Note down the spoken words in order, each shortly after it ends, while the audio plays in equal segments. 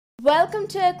Welcome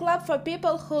to a club for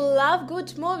people who love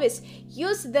good movies.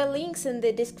 Use the links in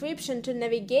the description to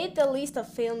navigate the list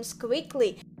of films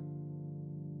quickly.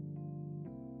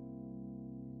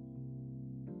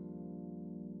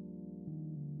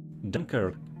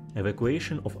 Dunkirk,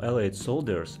 evacuation of Allied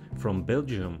soldiers from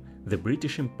Belgium, the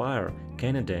British Empire,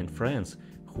 Canada and France,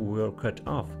 who were cut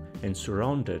off and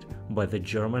surrounded by the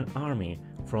German army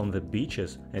from the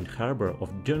beaches and harbor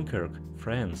of Dunkirk,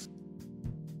 France.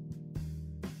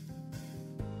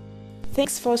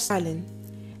 Thanks for Stalin.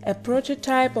 A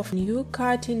prototype of new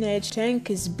cutting-edge tank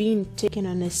is being taken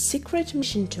on a secret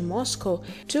mission to Moscow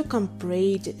to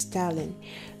comrade Stalin.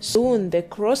 Soon the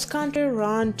cross-country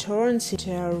run turns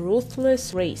into a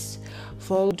ruthless race.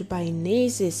 Followed by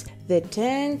Nazis, the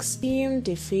tank's team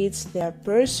defeats their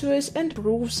pursuers and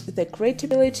proves the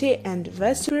credibility and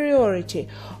vast superiority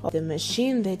of the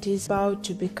machine that is about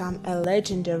to become a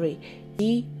legendary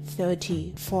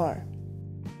T-34.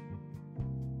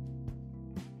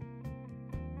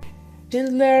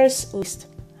 Schindler's List.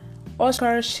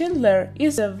 Oskar Schindler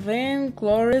is a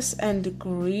vainglorious and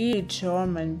greedy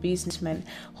German businessman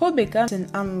who becomes an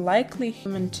unlikely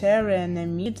humanitarian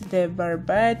amid the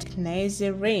barbaric Nazi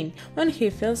reign when he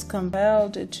feels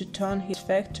compelled to turn his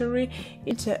factory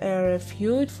into a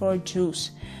refuge for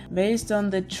Jews. Based on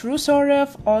the true story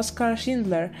of Oskar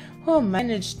Schindler, who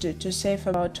managed to save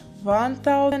about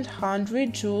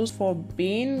 1,100 Jews from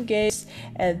being gassed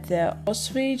at the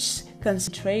Auschwitz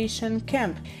concentration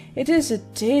camp. It is a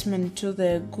testament to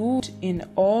the good in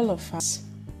all of us.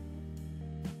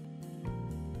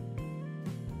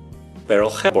 Pearl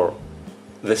Harbor.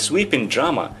 The sweeping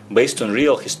drama, based on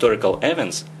real historical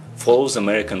events, follows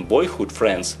American boyhood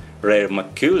friends Ray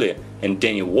McCully and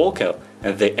Danny Walker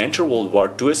as they enter World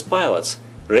War II as pilots.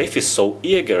 Rafe is so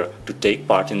eager to take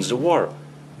part in the war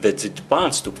that he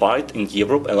departs to fight in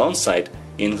Europe alongside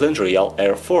England's Royal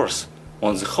Air Force.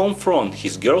 On the home front,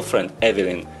 his girlfriend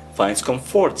Evelyn finds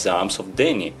comfort in the arms of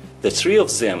Danny. The three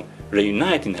of them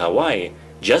reunite in Hawaii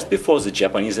just before the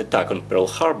Japanese attack on Pearl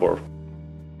Harbor.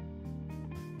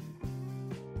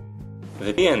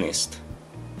 The Pianist.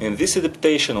 In this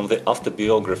adaptation of the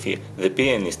autobiography The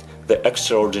Pianist, the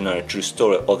extraordinary true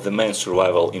story of the man's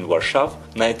survival in Warsaw,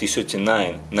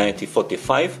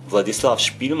 1939-1945, Władysław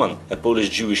Szpilman, a Polish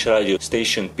Jewish radio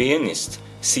station pianist,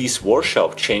 sees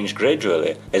Warsaw change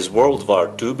gradually as World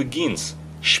War II begins.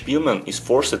 Szpilman is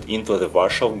forced into the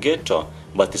Warsaw ghetto,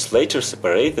 but is later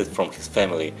separated from his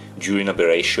family during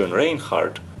Operation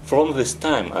Reinhardt. From this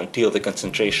time until the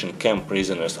concentration camp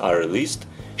prisoners are released,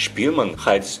 Szpilman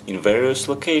hides in various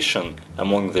locations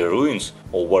among the ruins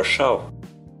of Warsaw.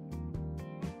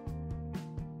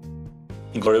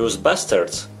 Inglourious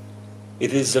Basterds.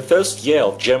 It is the first year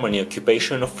of German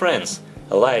occupation of France.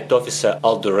 Allied officer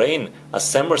Aldo Rain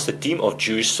assembles a team of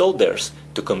Jewish soldiers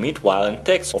to commit violent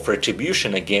acts of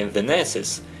retribution against the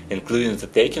Nazis, including the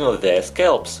taking of their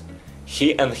scalps.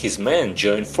 He and his men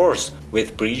join force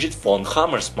with Brigitte von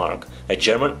Hammersmark, a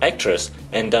German actress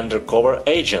and undercover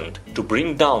agent, to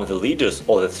bring down the leaders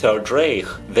of the Third Reich.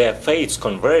 Their fates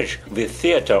converge with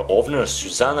theater owner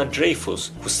Susanna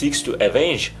Dreyfus, who seeks to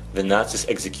avenge the Nazis'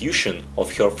 execution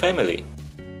of her family.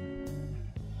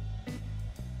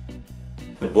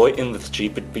 The Boy in the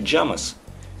Striped Pyjamas.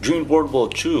 During World War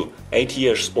II,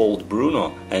 8-year-old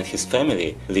Bruno and his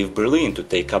family leave Berlin to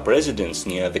take up residence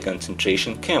near the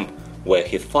concentration camp, where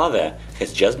his father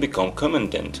has just become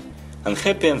commandant.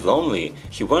 Unhappy and lonely,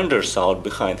 he wanders out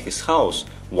behind his house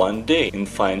one day and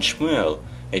finds Shmuel,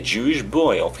 a Jewish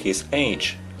boy of his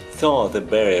age. Though the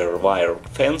barrier wire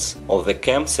fence of the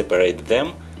camp separates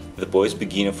them, the boys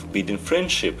begin a forbidden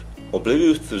friendship,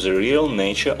 oblivious to the real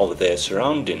nature of their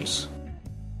surroundings.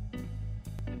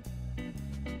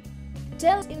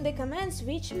 Tell us in the comments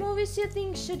which movies you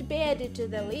think should be added to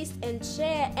the list and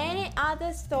share any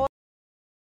other stories.